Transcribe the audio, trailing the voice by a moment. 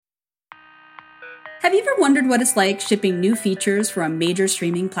Have you ever wondered what it's like shipping new features for a major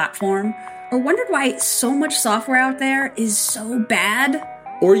streaming platform? Or wondered why so much software out there is so bad?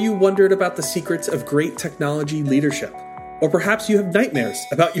 Or you wondered about the secrets of great technology leadership? Or perhaps you have nightmares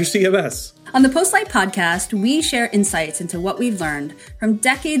about your CMS? On the Postlight podcast, we share insights into what we've learned from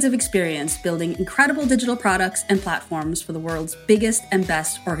decades of experience building incredible digital products and platforms for the world's biggest and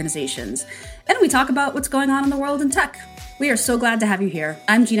best organizations. And we talk about what's going on in the world in tech. We are so glad to have you here.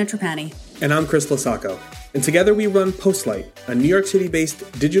 I'm Gina Trapani. And I'm Chris Lasacco. And together we run Postlight, a New York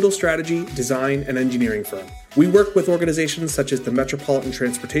City-based digital strategy, design, and engineering firm. We work with organizations such as the Metropolitan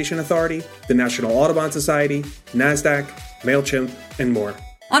Transportation Authority, the National Audubon Society, NASDAQ, MailChimp, and more.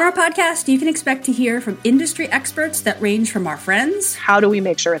 On our podcast, you can expect to hear from industry experts that range from our friends. How do we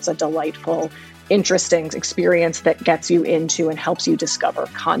make sure it's a delightful, interesting experience that gets you into and helps you discover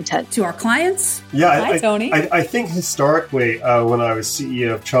content? To our clients. Yeah, Tony. I think historically, when I was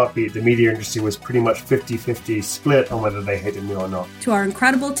CEO of Chartbeat, the media industry was pretty much 50-50 split on whether they hated me or not. To our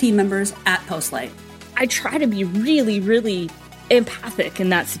incredible team members at Postlight. I try to be really, really empathic in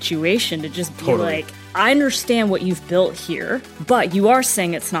that situation to just be like, I understand what you've built here, but you are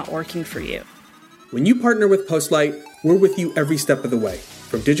saying it's not working for you. When you partner with Postlight, we're with you every step of the way,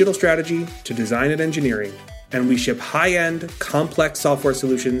 from digital strategy to design and engineering, and we ship high-end, complex software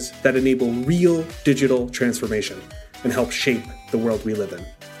solutions that enable real digital transformation and help shape the world we live in.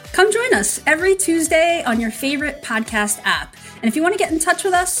 Come join us every Tuesday on your favorite podcast app. And if you want to get in touch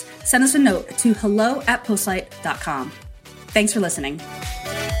with us, send us a note to hello@postlight.com. Thanks for listening.